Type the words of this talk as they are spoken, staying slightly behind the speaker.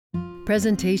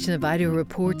Presentation of Idaho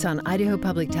Reports on Idaho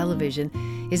Public Television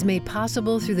is made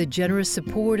possible through the generous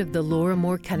support of the Laura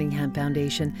Moore Cunningham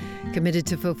Foundation, committed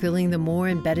to fulfilling the Moore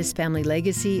and Bettis family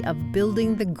legacy of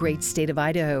building the great state of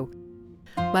Idaho.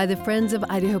 By the Friends of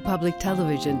Idaho Public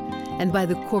Television and by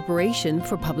the Corporation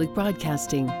for Public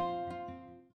Broadcasting.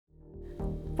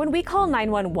 When we call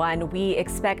 911, we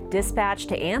expect dispatch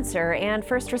to answer and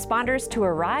first responders to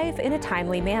arrive in a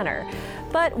timely manner.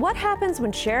 But what happens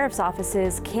when sheriff's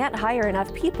offices can't hire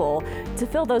enough people to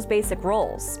fill those basic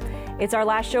roles? It's our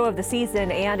last show of the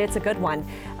season, and it's a good one.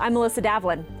 I'm Melissa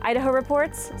Davlin. Idaho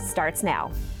Reports starts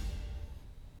now.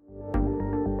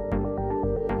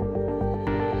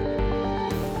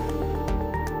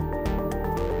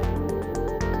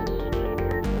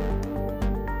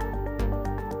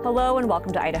 Hello and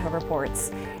welcome to Idaho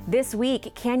Reports. This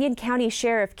week, Canyon County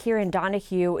Sheriff Kieran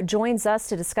Donahue joins us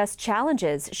to discuss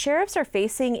challenges sheriffs are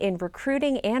facing in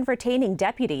recruiting and retaining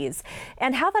deputies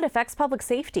and how that affects public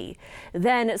safety.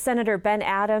 Then Senator Ben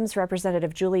Adams,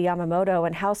 Representative Julie Yamamoto,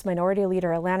 and House Minority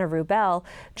Leader Ilana Rubel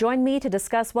join me to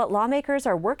discuss what lawmakers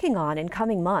are working on in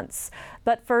coming months.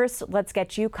 But first, let's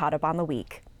get you caught up on the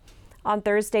week. On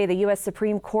Thursday, the U.S.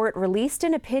 Supreme Court released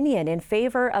an opinion in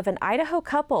favor of an Idaho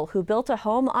couple who built a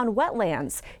home on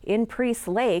wetlands in Priest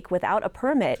Lake without a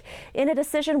permit, in a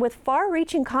decision with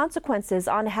far-reaching consequences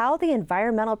on how the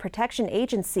Environmental Protection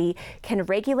Agency can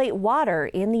regulate water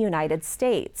in the United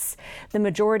States. The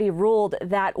majority ruled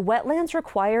that wetlands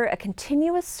require a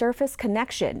continuous surface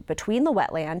connection between the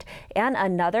wetland and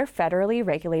another federally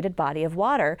regulated body of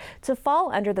water to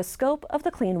fall under the scope of the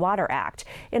Clean Water Act.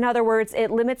 In other words, it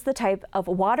limits the type of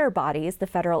water bodies the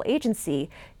federal agency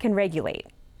can regulate.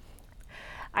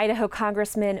 Idaho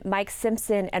Congressman Mike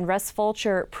Simpson and Russ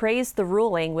Fulcher praised the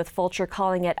ruling, with Fulcher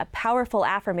calling it a powerful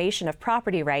affirmation of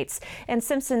property rights, and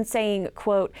Simpson saying,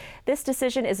 quote, "This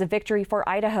decision is a victory for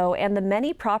Idaho and the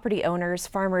many property owners,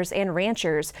 farmers, and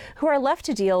ranchers who are left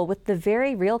to deal with the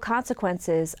very real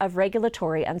consequences of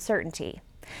regulatory uncertainty."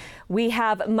 We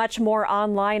have much more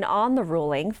online on the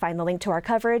ruling. Find the link to our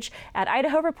coverage at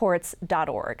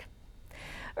idahoreports.org.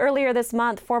 Earlier this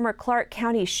month, former Clark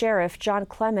County Sheriff John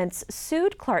Clements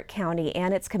sued Clark County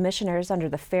and its commissioners under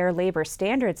the Fair Labor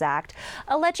Standards Act,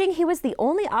 alleging he was the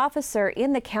only officer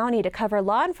in the county to cover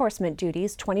law enforcement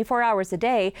duties 24 hours a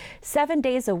day, 7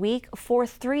 days a week for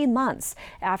 3 months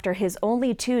after his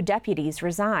only 2 deputies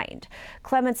resigned.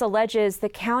 Clements alleges the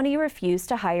county refused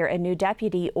to hire a new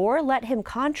deputy or let him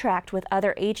contract with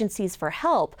other agencies for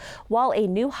help while a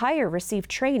new hire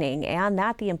received training, and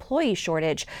that the employee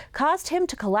shortage caused him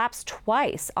to collapsed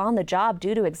twice on the job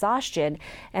due to exhaustion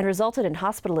and resulted in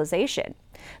hospitalization.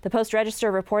 The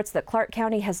Post-Register reports that Clark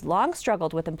County has long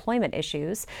struggled with employment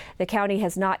issues. The county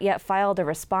has not yet filed a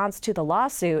response to the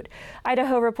lawsuit.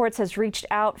 Idaho Reports has reached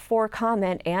out for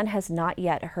comment and has not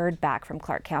yet heard back from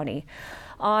Clark County.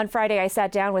 On Friday, I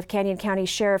sat down with Canyon County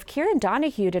Sheriff Kieran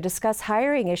Donahue to discuss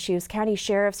hiring issues county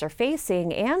sheriffs are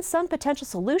facing and some potential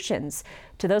solutions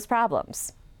to those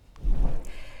problems.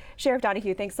 Sheriff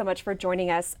Donahue, thanks so much for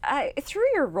joining us. Through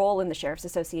your role in the Sheriff's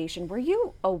Association, were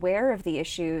you aware of the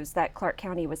issues that Clark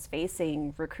County was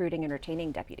facing recruiting and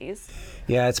retaining deputies?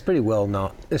 Yeah, it's pretty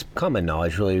it's common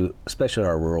knowledge, really, especially in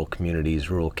our rural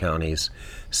communities, rural counties.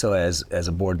 So as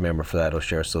a board member for the Idaho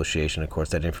Sheriff Association, of course,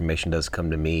 that information does come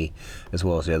to me, as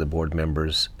well as the other board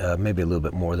members, maybe a little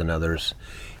bit more than others.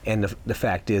 And the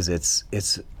fact is,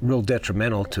 it's real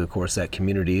detrimental to, of course, that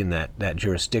community and that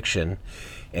jurisdiction.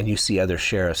 And you see other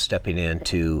sheriffs stepping in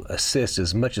to assist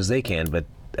as much as they can, but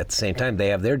at the same time, they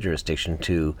have their jurisdiction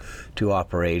to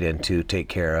operate and to take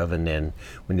care of. And then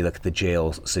when you look at the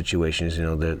jail situations, you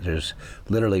know, there's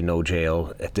literally no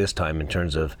jail at this time in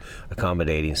terms of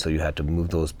accommodating. So you have to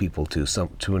move those people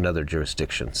to another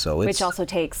jurisdiction. So which also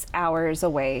takes hours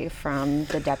away from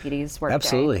the deputies' work.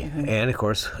 Absolutely. Mm-hmm. And of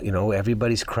course, you know,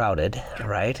 everybody's crowded,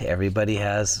 right? Everybody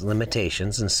has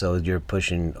limitations, and so you're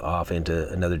pushing off into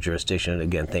another jurisdiction.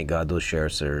 Again, thank God those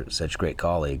sheriffs are such great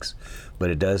colleagues. But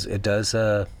it does,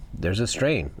 there's a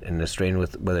strain, and the strain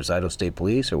with whether it's Idaho State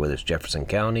Police or whether it's Jefferson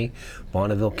County,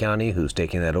 Bonneville County, who's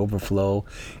taking that overflow,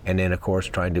 and then of course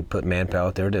trying to put manpower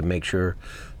out there to make sure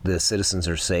the citizens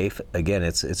are safe. Again,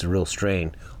 it's a real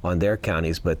strain on their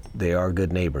counties, but they are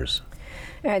good neighbors.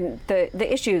 And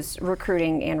the issues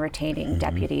recruiting and retaining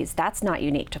deputies, that's not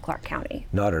unique to Clark County.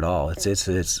 Not at all.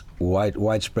 It's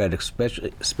widespread,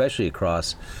 especially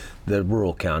across the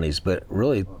rural counties, but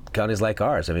really counties like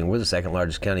ours. I mean, we're the second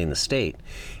largest county in the state,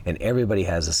 and everybody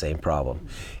has the same problem.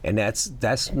 And that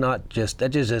just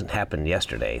doesn't happen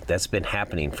yesterday. That's been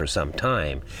happening for some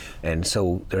time. And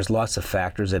so there's lots of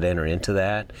factors that enter into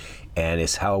that. And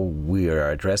it's how we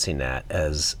are addressing that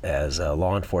as a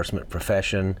law enforcement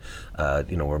profession.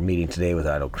 We're meeting today with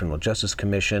Idaho Criminal Justice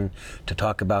Commission to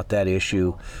talk about that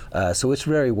issue. So it's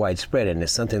very widespread, and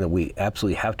it's something that we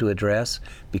absolutely have to address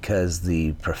because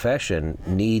the profession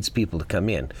needs people to come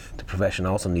in. The profession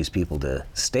also needs people to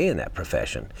stay in that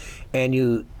profession.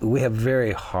 And we have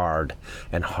very hard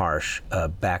and harsh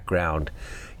background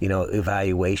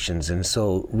evaluations, and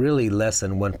so really less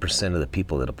than 1% of the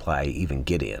people that apply even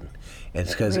get in. And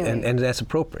it's because, really? and that's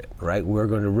appropriate, right? We're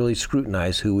going to really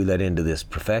scrutinize who we let into this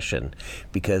profession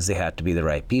because they have to be the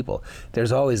right people.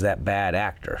 There's always that bad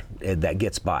actor that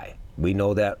gets by. We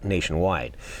know that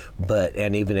nationwide,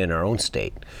 and even in our own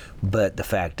state. But the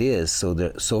fact is,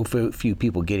 so few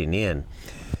people getting in,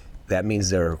 that means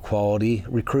they're a quality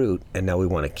recruit, and now we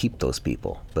want to keep those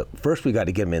people. But first we got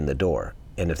to get them in the door.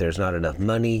 And if there's not enough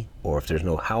money, or if there's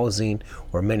no housing,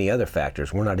 or many other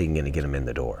factors, we're not even going to get them in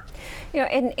the door.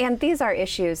 And these are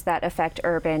issues that affect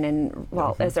urban and,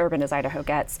 as urban as Idaho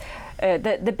gets,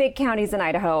 the big counties in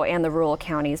Idaho and the rural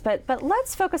counties. But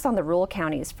let's focus on the rural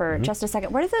counties for just a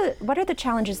second. What are the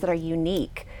challenges that are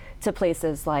unique to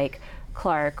places like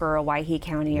Clark or Owyhee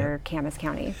County or Camas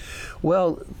County?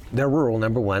 Well, they're rural,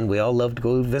 number one. We all love to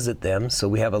go visit them, so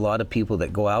we have a lot of people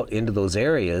that go out into those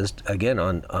areas, again,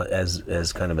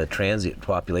 as kind of a transient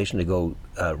population to go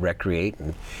recreate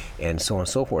and so on and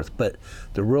so forth. But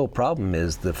the real problem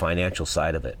is the financial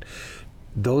side of it.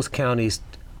 Those counties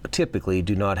typically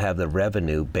do not have the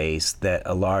revenue base that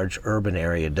a large urban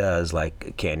area does,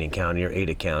 like Canyon County or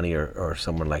Ada County or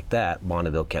somewhere like that,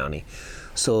 Bonneville County.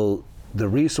 So the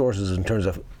resources in terms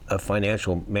of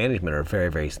financial management are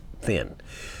very, very thin.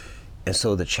 And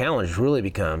so the challenge really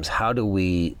becomes how do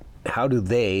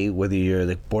they, whether you're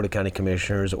the Board of County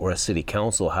Commissioners or a city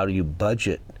council, how do you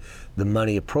budget the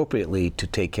money appropriately to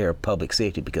take care of public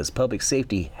safety? Because public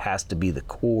safety has to be the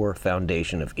core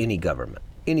foundation of any government.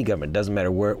 Any government, doesn't matter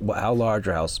how large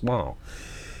or how small.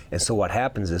 And so what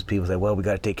happens is people say, well, we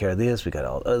got to take care of this, we got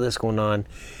all of this going on,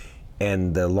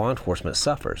 and the law enforcement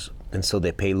suffers. And so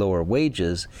they pay lower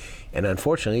wages, and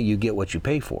unfortunately you get what you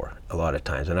pay for a lot of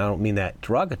times. And I don't mean that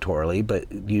derogatorily,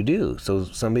 but you do. So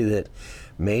somebody that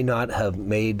may not have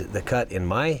made the cut in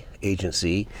my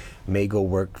agency may go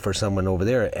work for someone over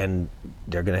there, and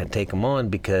they're going to take them on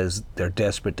because they're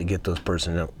desperate to get those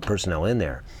personnel in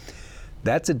there.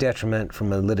 That's a detriment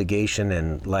from a litigation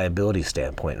and liability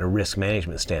standpoint, and a risk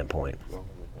management standpoint.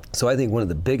 So I think one of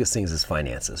the biggest things is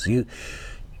finances.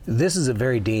 This is a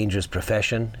very dangerous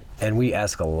profession, and we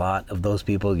ask a lot of those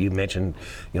people. You mentioned,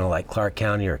 like Clark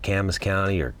County or Camas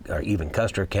County or even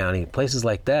Custer County, places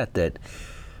like that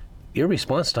your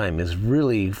response time is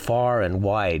really far and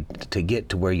wide to get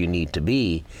to where you need to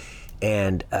be.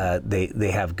 And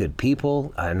they have good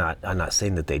people. I'm not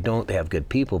saying that they don't. They have good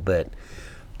people, but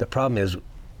the problem is,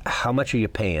 how much are you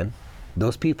paying?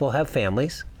 Those people have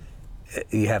families.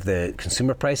 You have the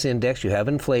consumer price index. You have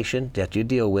inflation that you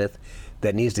deal with.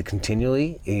 That needs to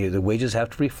continually, the wages have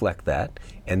to reflect that,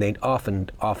 and they often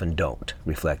don't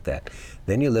reflect that.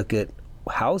 Then you look at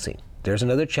housing. There's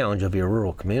another challenge of your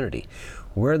rural community.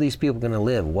 Where are these people going to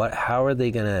live? How are they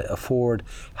going to afford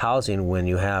housing when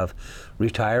you have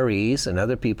retirees and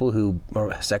other people who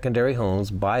are secondary homes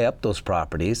buy up those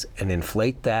properties and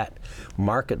inflate that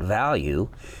market value,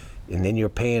 and then you're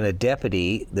paying a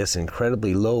deputy this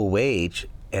incredibly low wage,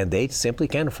 and they simply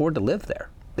can't afford to live there.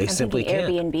 They simply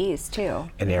can't. Airbnbs too.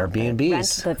 And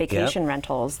Airbnbs. The vacation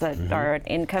rentals that are an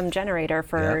income generator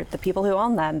for the people who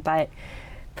own them, but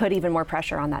put even more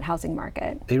pressure on that housing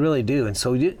market. They really do. And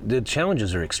so the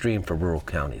challenges are extreme for rural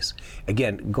counties.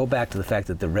 Again, go back to the fact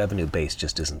that the revenue base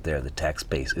just isn't there. The tax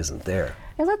base isn't there.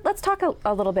 Let's talk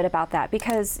a little bit about that,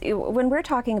 because when we're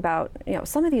talking about,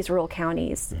 some of these rural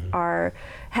counties are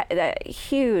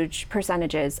huge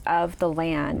percentages of the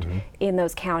land in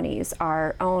those counties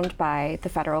are owned by the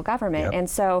federal government. And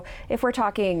so if we're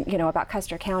talking, about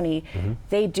Custer County,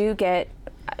 they do get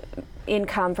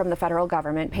income from the federal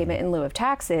government, payment in lieu of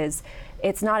taxes.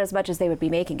 It's not as much as they would be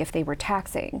making if they were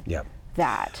taxing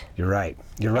that. You're right.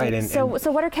 You're right. And so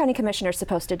what are county commissioners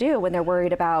supposed to do when they're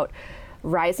worried about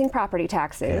rising property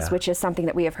taxes, which is something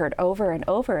that we have heard over and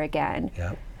over again?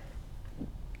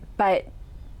 But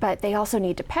they also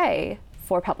need to pay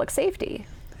for public safety.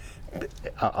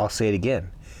 I'll say it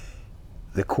again.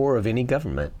 The core of any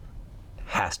government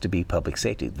has to be public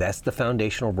safety. That's the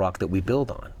foundational rock that we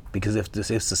build on. Because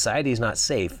if society is not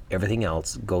safe, everything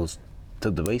else goes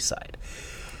to the wayside.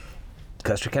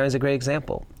 Custer County is a great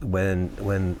example. When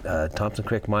Thompson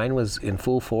Creek Mine was in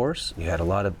full force, you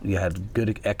had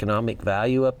good economic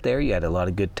value up there. You had a lot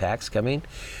of good tax coming.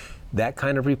 that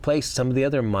kind of replaced some of the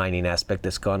other mining aspect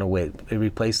that's gone away. It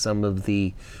replaced some of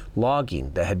the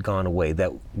logging that had gone away.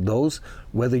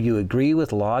 Whether you agree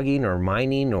with logging or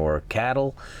mining or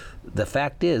cattle, the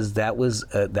fact is that was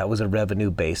a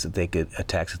revenue base that a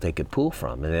tax that they could pull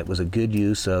from, and it was a good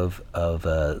use of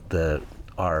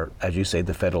our, as you say,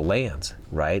 the federal lands,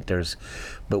 right?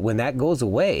 But when that goes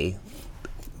away,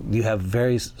 you have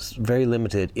very, very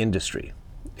limited industry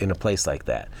in a place like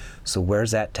that. So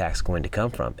where's that tax going to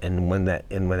come from? And when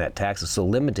that tax is so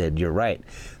limited, you're right.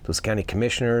 Those county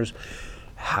commissioners,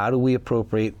 how do we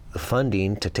appropriate the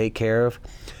funding to take care of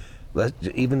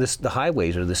even the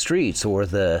highways or the streets or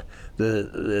the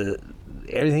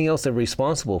everything else they're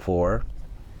responsible for?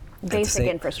 Basic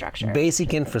infrastructure.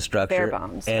 Bare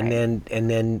bones. And right.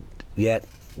 then yet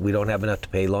we don't have enough to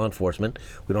pay law enforcement.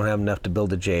 We don't have enough to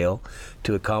build a jail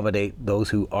to accommodate those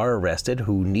who are arrested,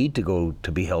 who need to go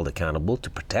to be held accountable to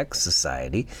protect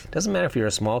society. Doesn't matter if you're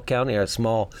a small county or a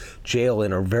small jail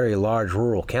in a very large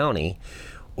rural county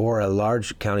or a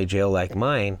large county jail like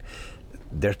mine.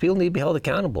 There's people need to be held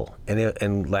accountable,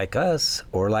 and like us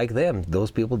or like them,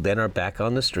 those people then are back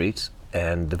on the streets,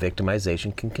 and the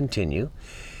victimization can continue.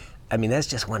 I mean, that's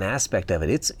just one aspect of it.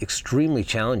 It's extremely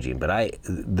challenging, but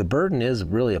the burden is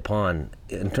really upon,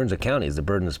 in terms of counties, the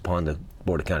burden is upon the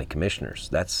Board of County Commissioners.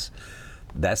 That's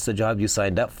the job you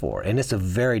signed up for, and it's a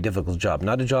very difficult job.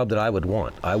 Not a job that I would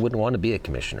want. I wouldn't want to be a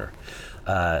commissioner,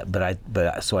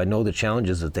 so I know the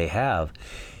challenges that they have.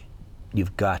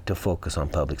 You've got to focus on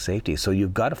public safety. So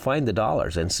you've got to find the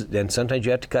dollars, and sometimes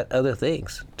you have to cut other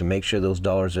things to make sure those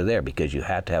dollars are there, because you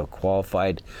have to have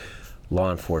qualified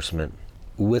law enforcement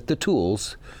with the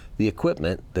tools, the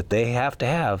equipment that they have to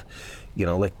have. You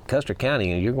know, like Custer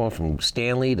County, you're going from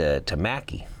Stanley to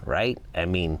Mackey, right? I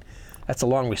mean, that's a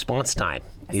long response time.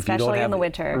 Especially in the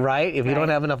winter. Right? If you don't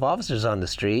have enough officers on the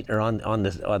street or on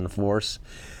the force,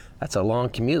 that's a long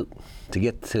commute to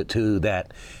get to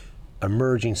that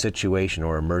emerging situation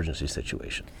or emergency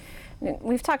situation.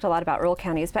 We've talked a lot about rural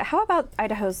counties, but how about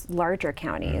Idaho's larger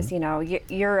counties? Mm-hmm. You know,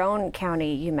 your own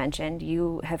county, you mentioned,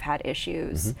 you have had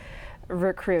issues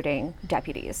recruiting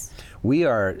deputies. We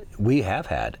have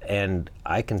had, and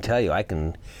I can tell you, I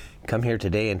can come here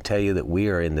today and tell you that we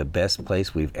are in the best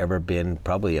place we've ever been,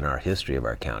 probably in our history of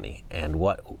our county. And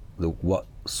what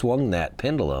swung that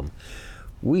pendulum,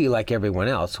 we, like everyone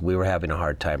else, we were having a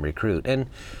hard time recruit. And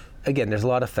again, there's a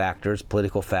lot of factors,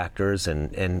 political factors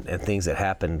and things that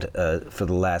happened for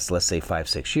the last, let's say,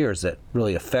 5-6 years that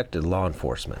really affected law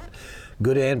enforcement,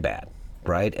 good and bad,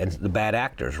 right? And the bad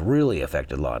actors really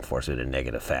affected law enforcement in a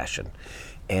negative fashion.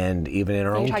 And even in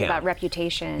our own county. You're talking about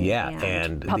reputation. Yeah,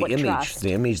 and public trust.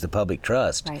 the image, the public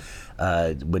trust.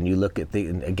 Right. When you look at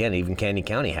again, even Canyon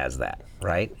County has that,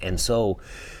 right? And so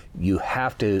you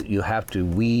have to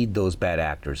weed those bad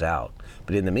actors out.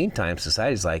 But in the meantime,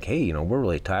 society's like, hey, you know, we're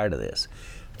really tired of this,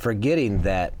 forgetting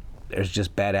that there's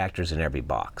just bad actors in every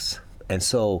box. And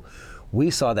so we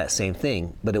saw that same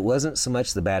thing, but it wasn't so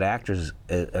much the bad actors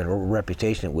and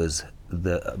reputation, it was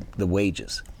the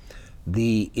wages.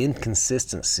 The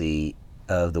inconsistency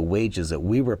of the wages that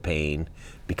we were paying,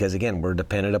 because again, we're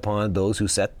dependent upon those who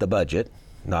set the budget,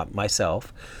 not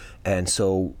myself, and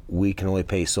so we can only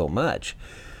pay so much.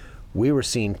 We were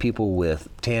seeing people with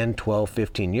 10, 12,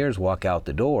 15 years walk out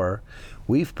the door.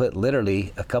 We've put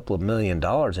literally a couple of $1 million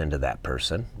into that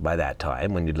person by that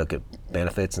time, when you look at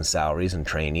benefits and salaries and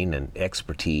training and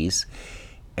expertise,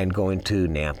 and going to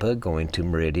Nampa, going to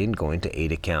Meridian, going to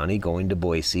Ada County, going to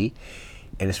Boise.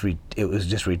 And it was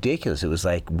just ridiculous. It was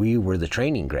like we were the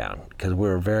training ground, because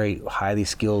we're a very highly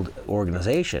skilled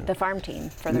organization. The farm team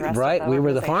for the rest right, of the we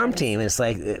were the farm team. It's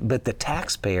like, but the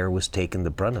taxpayer was taking the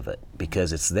brunt of it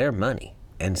because it's their money.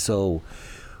 And so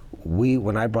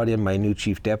when I brought in my new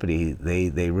chief deputy,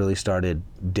 they really started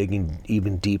digging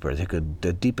even deeper. They took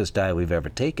the deepest dive we've ever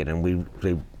taken, and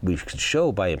we could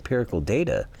show by empirical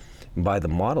data, by the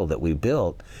model that we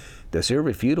built, that's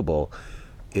irrefutable.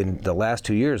 In the last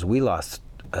 2 years, we lost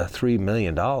 $3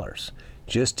 million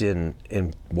just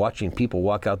in watching people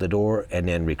walk out the door and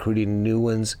then recruiting new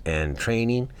ones and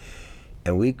training.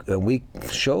 And we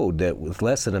showed that with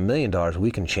less than $1 million,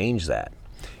 we can change that.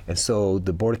 And so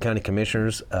the Board of County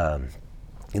Commissioners,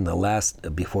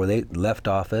 before they left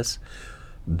office,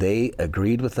 they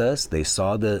agreed with us. They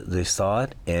saw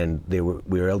it, and we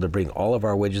were able to bring all of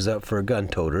our wages up for gun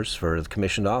toters, for the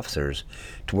commissioned officers,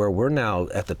 to where we're now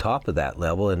at the top of that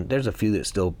level. And there's a few that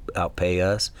still outpay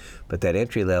us, but that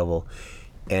entry level.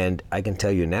 And I can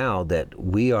tell you now that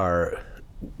we are,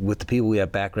 with the people we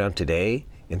have background today,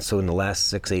 and so in the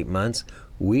last 6-8 months,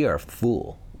 we are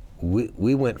full.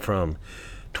 We went from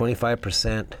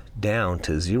 25% down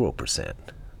to 0%.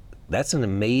 That's an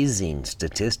amazing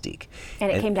statistic.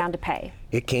 And it came down to pay.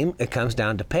 It comes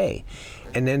down to pay.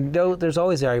 And then there's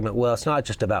always the argument, well, it's not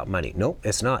just about money. Nope,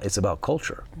 it's not. It's about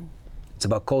culture. It's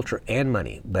about culture and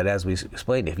money. But as we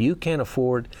explained, if you can't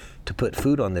afford to put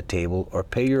food on the table or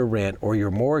pay your rent or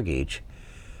your mortgage,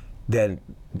 then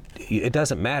it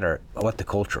doesn't matter what the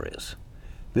culture is.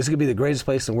 This could be the greatest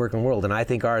place to work in the world, and I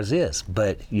think ours is.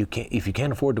 But if you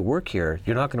can't afford to work here,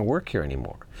 you're not going to work here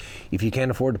anymore. If you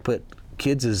can't afford to put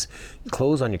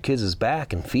clothes on your kids'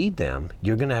 back and feed them,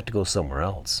 you're going to have to go somewhere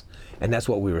else. And that's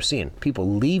what we were seeing. People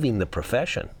leaving the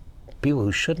profession. People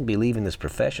who shouldn't be leaving this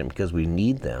profession because we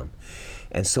need them.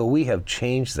 And so we have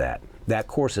changed that. That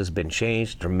course has been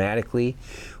changed dramatically.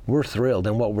 We're thrilled,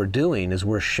 and what we're doing is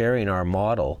we're sharing our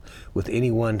model with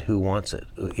anyone who wants it.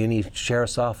 Any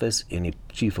sheriff's office, any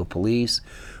chief of police.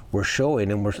 We're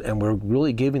showing, and we're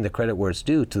really giving the credit where it's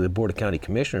due to the Board of County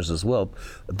Commissioners as well,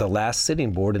 the last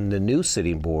sitting board and the new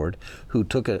sitting board who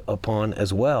took it upon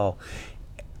as well.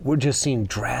 We're just seeing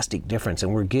drastic difference,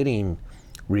 and we're getting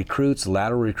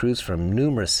lateral recruits from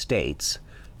numerous states.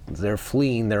 They're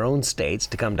fleeing their own states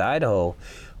to come to Idaho,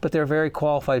 but they're very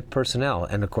qualified personnel.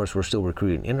 And of course, we're still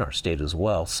recruiting in our state as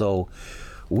well. So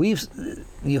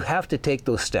you have to take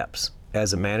those steps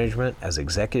as a management, as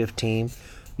executive team.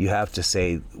 You have to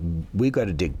say, we've got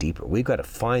to dig deeper. We've got to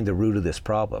find the root of this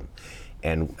problem.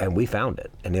 And we found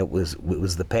it, and it was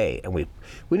the pay. And we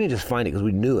didn't just find it because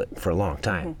we knew it for a long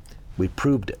time. Mm-hmm. We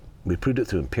proved it. We proved it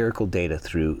through empirical data,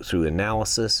 through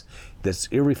analysis that's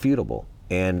irrefutable.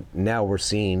 And now we're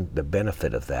seeing the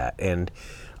benefit of that. And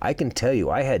I can tell you,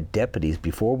 I had deputies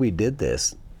before we did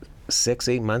this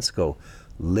 6-8 months ago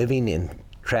living in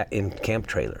camp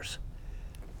trailers.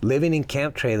 Living in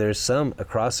camp trailers, some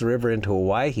across the river into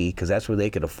Hawaii, because that's where they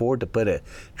could afford to put a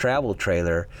travel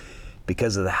trailer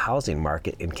because of the housing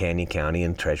market in Canyon County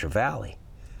and Treasure Valley.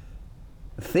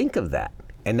 Think of that.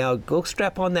 And now go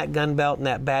strap on that gun belt and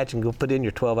that badge and go put in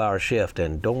your 12-hour shift,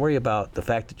 and don't worry about the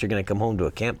fact that you're going to come home to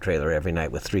a camp trailer every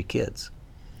night with 3 kids.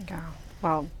 Yeah.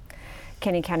 Well,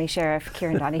 Canyon County Sheriff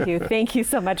Kieran Donahue, thank you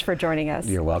so much for joining us.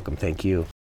 You're welcome. Thank you.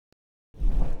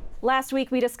 Last week,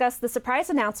 we discussed the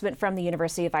surprise announcement from the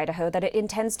University of Idaho that it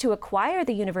intends to acquire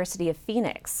the University of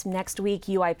Phoenix. Next week,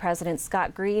 UI President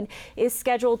Scott Green is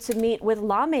scheduled to meet with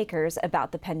lawmakers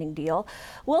about the pending deal.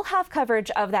 We'll have coverage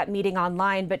of that meeting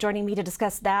online, but joining me to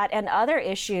discuss that and other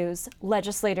issues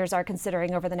legislators are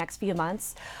considering over the next few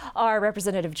months are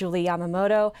Representative Julie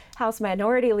Yamamoto, House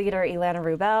Minority Leader Ilana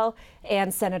Rubel,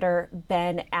 and Senator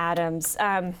Ben Adams.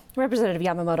 Representative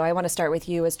Yamamoto, I want to start with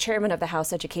you as chairman of the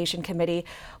House Education Committee.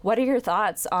 What are your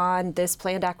thoughts on this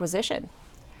planned acquisition?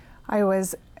 I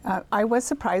was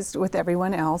surprised with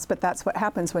everyone else, but that's what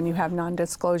happens when you have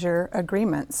non-disclosure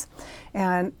agreements.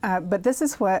 And but this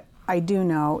is what I do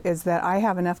know, is that I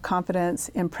have enough confidence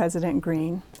in President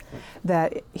Green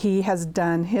that he has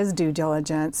done his due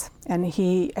diligence and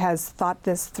he has thought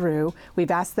this through.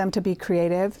 We've asked them to be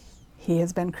creative. He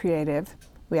has been creative.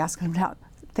 We asked him to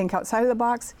think outside of the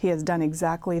box. He has done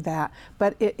exactly that.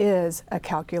 But it is a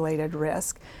calculated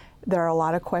risk. There are a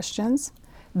lot of questions.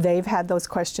 They've had those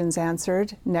questions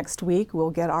answered. Next week,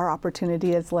 we'll get our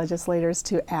opportunity as legislators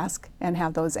to ask and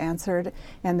have those answered,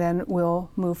 and then we'll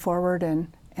move forward, and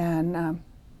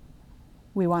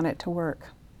we want it to work.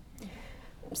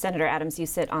 Senator Adams, you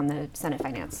sit on the Senate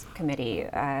Finance Committee.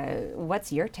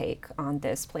 What's your take on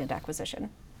this planned acquisition?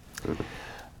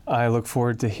 I look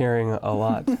forward to hearing a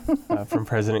lot from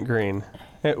President Green.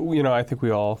 I think we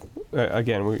all,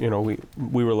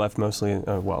 we were left mostly,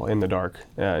 in the dark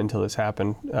until this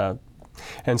happened.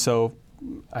 And so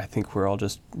I think we're all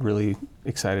just really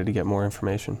excited to get more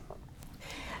information.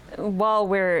 While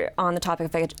we're on the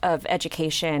topic of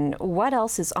education, what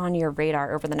else is on your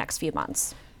radar over the next few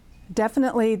months?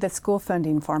 Definitely the school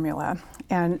funding formula.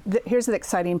 And here's the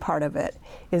exciting part of it,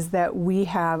 is that we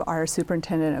have our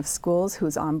superintendent of schools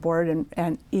who's on board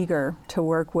and eager to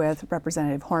work with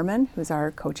Representative Horman, who's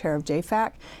our co-chair of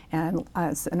JFAC, and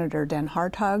Senator Dan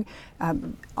Hartog,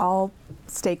 all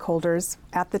stakeholders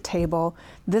at the table.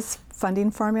 This funding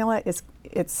formula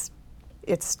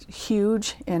it's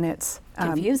huge and it's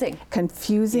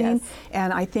confusing. Yes.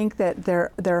 And I think that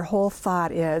their whole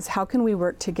thought is, how can we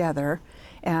work together?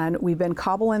 And we've been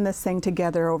cobbling this thing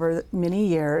together over many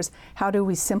years. How do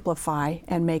we simplify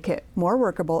and make it more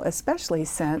workable, especially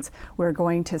since we're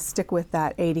going to stick with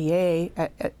that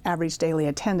ADA, average daily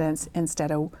attendance,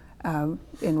 instead of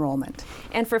enrollment.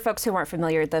 And for folks who aren't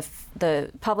familiar,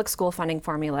 the public school funding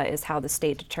formula is how the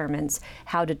state determines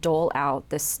how to dole out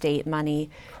the state money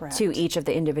Correct. To each of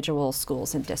the individual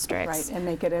schools and districts. Right, and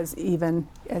make it as even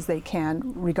as they can,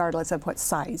 regardless of what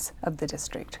size of the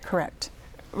district. Correct.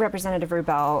 Representative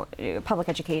Rubel, public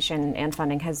education and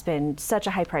funding has been such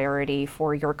a high priority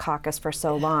for your caucus for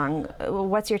so long.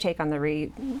 What's your take on the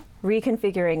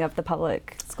reconfiguring of the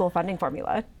public school funding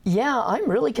formula? Yeah, I'm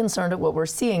really concerned at what we're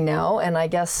seeing now, and I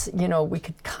guess, we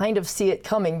could kind of see it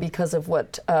coming because of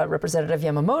what Representative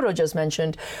Yamamoto just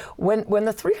mentioned. When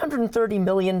the $330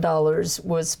 million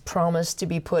was promised to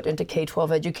be put into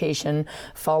K-12 education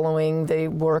following the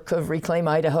work of Reclaim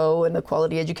Idaho and the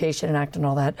Quality Education Act and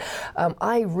all that,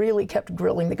 I really kept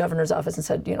grilling the governor's office and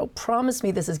said, promise me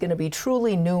this is going to be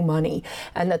truly new money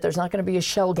and that there's not going to be a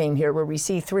shell game here where we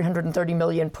see $330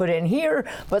 million put in here,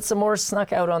 but some more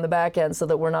snuck out on the back end so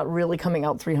that we're not really coming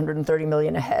out $330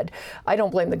 million ahead. I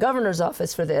don't blame the governor's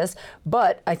office for this,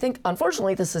 but I think,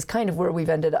 unfortunately, this is kind of where we've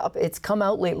ended up. It's come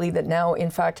out lately that now,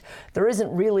 in fact, there isn't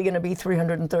really going to be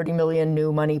 $330 million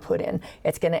new money put in.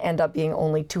 It's going to end up being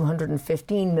only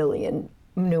 $215 million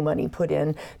new money put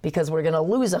in because we're going to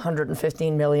lose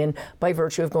 $115 million by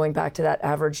virtue of going back to that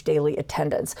average daily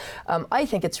attendance. I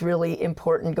think it's really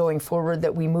important going forward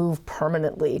that we move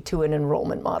permanently to an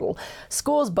enrollment model.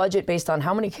 Schools budget based on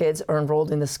how many kids are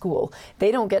enrolled in the school.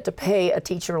 They don't get to pay a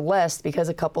teacher less because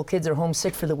a couple kids are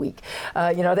homesick for the week.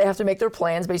 They have to make their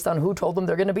plans based on who told them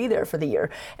they're going to be there for the year.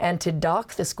 And to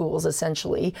dock the schools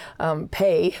essentially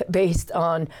pay based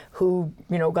on who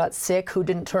got sick, who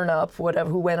didn't turn up, whatever,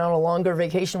 who went on a longer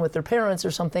vacation with their parents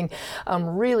or something,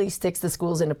 really sticks the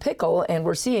schools in a pickle, and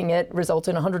we're seeing it result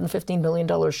in a $115 million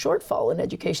shortfall in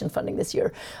education funding this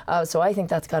year. So I think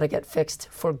that's got to get fixed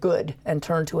for good and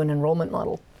turn to an enrollment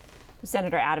model.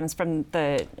 Senator Adams, from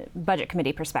the Budget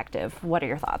Committee perspective, what are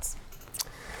your thoughts?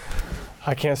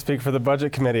 I can't speak for the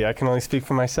Budget Committee. I can only speak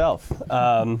for myself.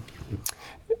 The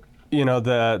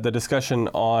discussion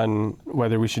on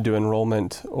whether we should do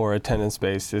enrollment or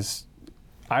attendance-based is,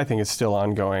 I think it's still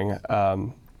ongoing.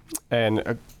 And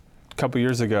a couple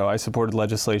years ago, I supported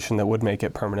legislation that would make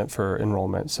it permanent for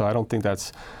enrollment. So I don't think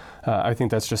that's, I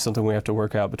think that's just something we have to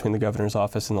work out between the governor's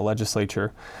office and the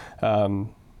legislature. The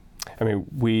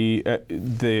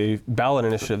ballot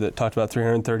initiative that talked about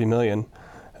 $330 million,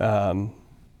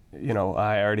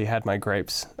 I already had my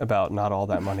gripes about not all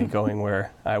that money going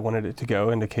where I wanted it to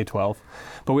go into K-12.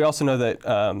 But we also know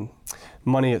that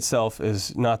money itself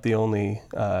is not the only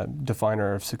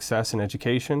definer of success in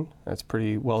education. That's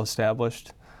pretty well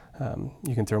established.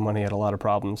 You can throw money at a lot of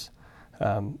problems.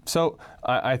 So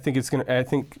I think I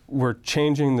think we're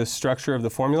changing the structure of the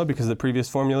formula because the previous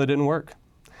formula didn't work.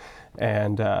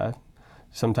 And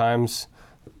sometimes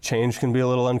change can be a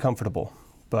little uncomfortable,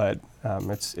 but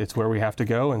it's where we have to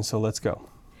go, and so let's go.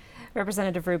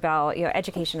 Representative Rubel,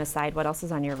 education aside, what else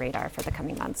is on your radar for the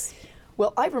coming months?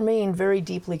 Well, I remain very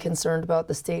deeply concerned about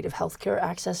the state of healthcare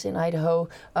access in Idaho,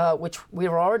 which we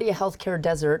were already a healthcare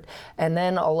desert, and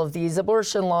then all of these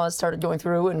abortion laws started going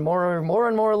through, and more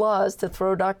and more laws to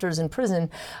throw doctors in prison.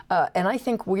 And I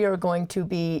think we are going to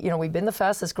be, we've been the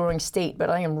fastest growing state, but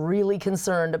I am really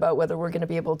concerned about whether we're going to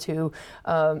be able to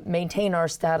maintain our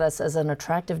status as an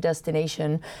attractive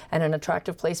destination and an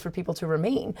attractive place for people to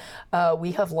remain.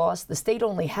 We have lost, the state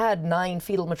only had 9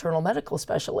 fetal maternal medical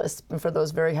specialists for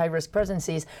those very high-risk pregnancies.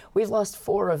 We've lost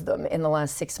 4 of them in the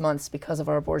last 6 months because of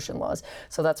our abortion laws.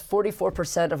 So that's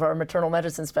 44% of our maternal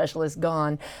medicine specialists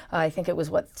gone. I think it was,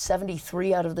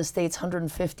 73 out of the state's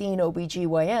 115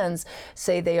 OBGYNs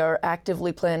say they are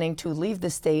actively planning to leave the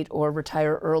state or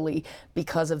retire early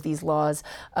because of these laws.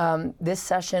 This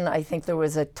session, I think there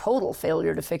was a total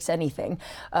failure to fix anything.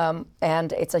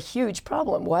 And it's a huge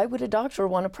problem. Why would a doctor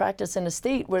want to practice in a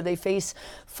state where they face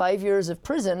 5 years of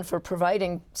prison for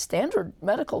providing standard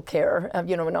medical care?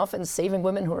 And often saving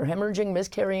women who are hemorrhaging,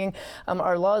 miscarrying.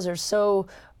 Our laws are so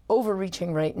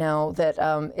overreaching right now that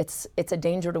it's a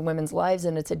danger to women's lives,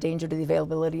 and it's a danger to the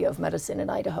availability of medicine in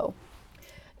Idaho.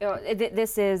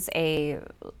 This is a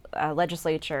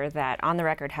legislature that, on the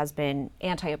record, has been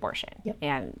anti-abortion,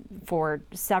 and for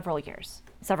several years,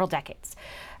 several decades.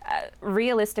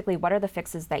 Realistically, what are the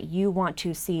fixes that you want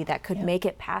to see that could make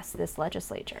it past this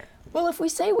legislature? Well, if we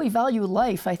say we value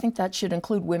life, I think that should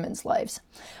include women's lives.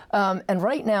 And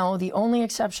right now, the only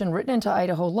exception written into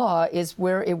Idaho law is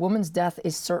where a woman's death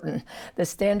is certain. The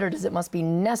standard is it must be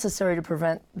necessary to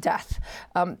prevent death.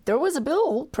 There was a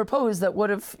bill proposed that would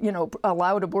have,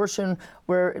 allowed abortion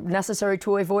where necessary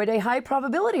to avoid a high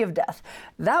probability of death.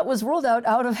 That was rolled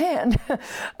out of hand.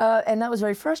 And that was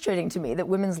very frustrating to me, that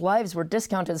women's lives were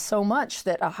discounted so much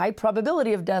that a high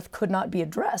probability of death could not be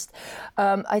addressed.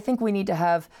 I think we need to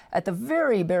have, at at the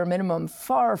very bare minimum,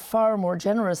 far, far more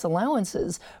generous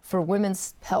allowances for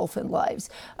women's health and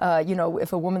lives.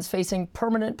 If a woman's facing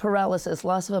permanent paralysis,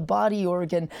 loss of a body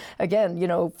organ, again,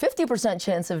 50%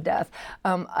 chance of death,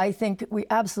 I think we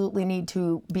absolutely need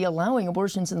to be allowing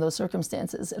abortions in those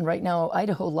circumstances. And right now,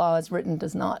 Idaho law as written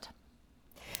does not.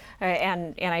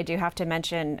 And I do have to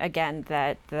mention again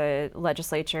that the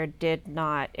legislature did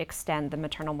not extend the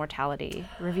maternal mortality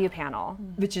review panel.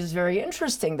 Which is very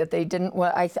interesting that they didn't.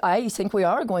 Well, I think we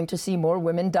are going to see more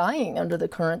women dying under the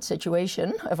current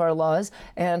situation of our laws.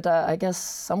 And I guess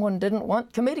someone didn't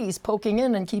want committees poking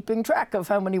in and keeping track of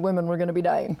how many women were going to be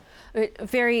dying.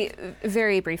 Very,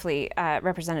 very briefly,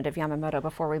 Representative Yamamoto,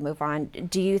 before we move on,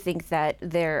 do you think that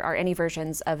there are any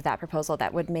versions of that proposal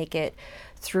that would make it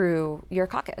through your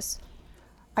caucus?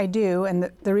 I do,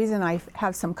 and the reason I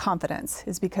have some confidence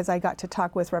is because I got to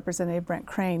talk with Representative Brent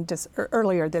Crane just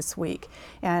earlier this week,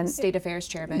 and State Affairs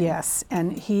Chairman. Yes,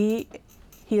 and he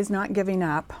is not giving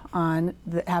up on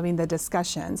having the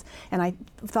discussions. And I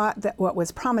thought that what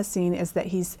was promising is that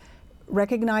he's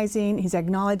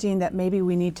acknowledging that maybe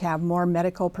we need to have more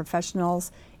medical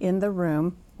professionals in the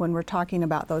room when we're talking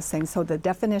about those things, so the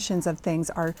definitions of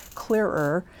things are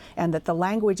clearer and that the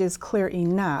language is clear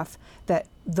enough that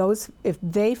those, if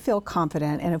they feel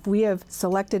confident, and if we have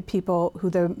selected people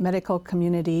who the medical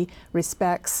community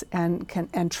respects and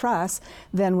trusts,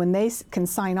 then when they can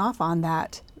sign off on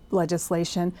that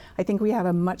legislation, I think we have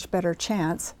a much better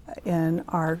chance in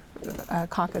our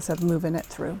caucus of moving it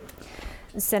through.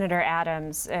 Senator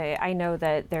Adams, I know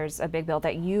that there's a big bill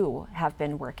that you have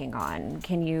been working on.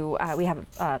 Can you, we have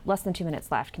less than 2 minutes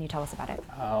left. Can you tell us about it?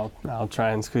 I'll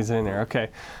try and squeeze it in there. Okay.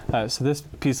 So this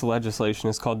piece of legislation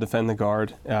is called Defend the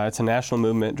Guard. It's a national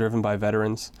movement driven by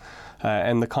veterans.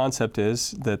 And the concept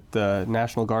is that the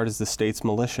National Guard is the state's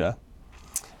militia.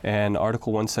 And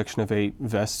Article 1, Section of 8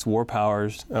 vests war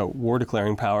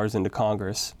declaring powers into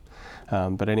Congress.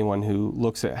 But anyone who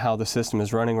looks at how the system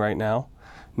is running right now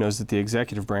knows that the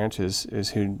executive branch is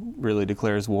who really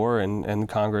declares war, and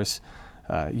Congress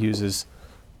uses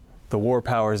the War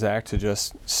Powers Act to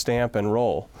just stamp and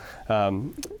roll.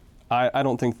 I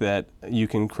don't think that you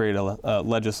can create a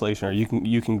legislation, or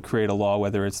you can create a law,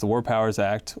 whether it's the War Powers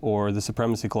Act or the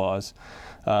Supremacy Clause,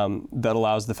 that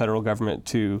allows the federal government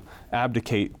to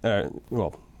abdicate,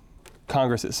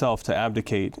 Congress itself to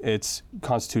abdicate its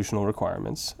constitutional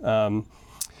requirements.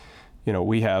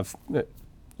 We have.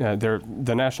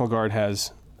 The National Guard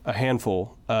has a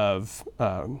handful of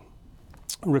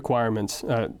requirements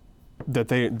that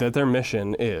their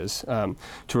mission is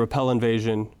to repel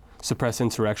invasion, suppress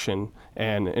insurrection,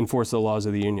 and enforce the laws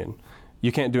of the Union.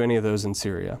 You can't do any of those in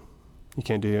Syria. You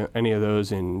can't do any of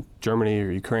those in Germany or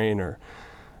Ukraine or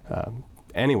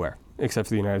anywhere except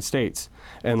for the United States,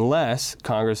 unless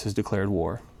Congress has declared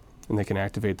war and they can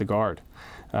activate the Guard.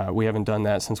 We haven't done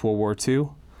that since World War II.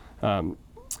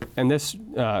 And this,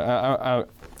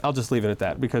 I'll just leave it at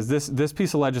that, because this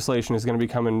piece of legislation is going to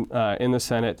be coming in the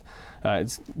Senate.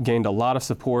 It's gained a lot of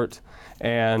support,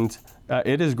 and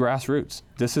it is grassroots.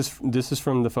 This is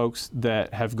from the folks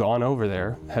that have gone over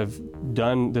there, have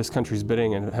done this country's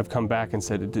bidding, and have come back and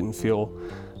said it didn't feel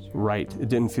right. It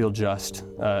didn't feel just.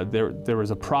 There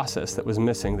was a process that was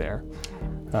missing there.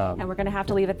 And we're going to have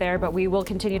to leave it there, but we will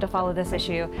continue to follow this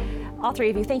issue. All three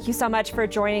of you, thank you so much for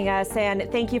joining us, and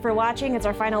thank you for watching. It's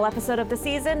our final episode of the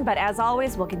season, but as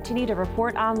always, we'll continue to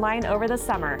report online over the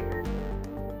summer.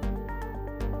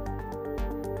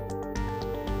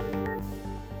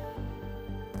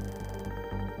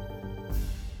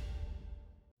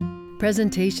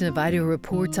 Presentation of Idaho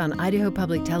Reports on Idaho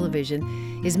Public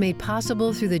Television is made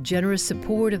possible through the generous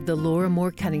support of the Laura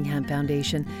Moore Cunningham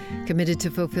Foundation, committed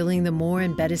to fulfilling the Moore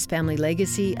and Bettis family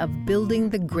legacy of building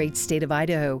the great state of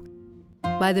Idaho,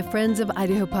 by the Friends of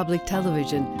Idaho Public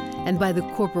Television, and by the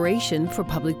Corporation for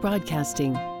Public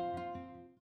Broadcasting.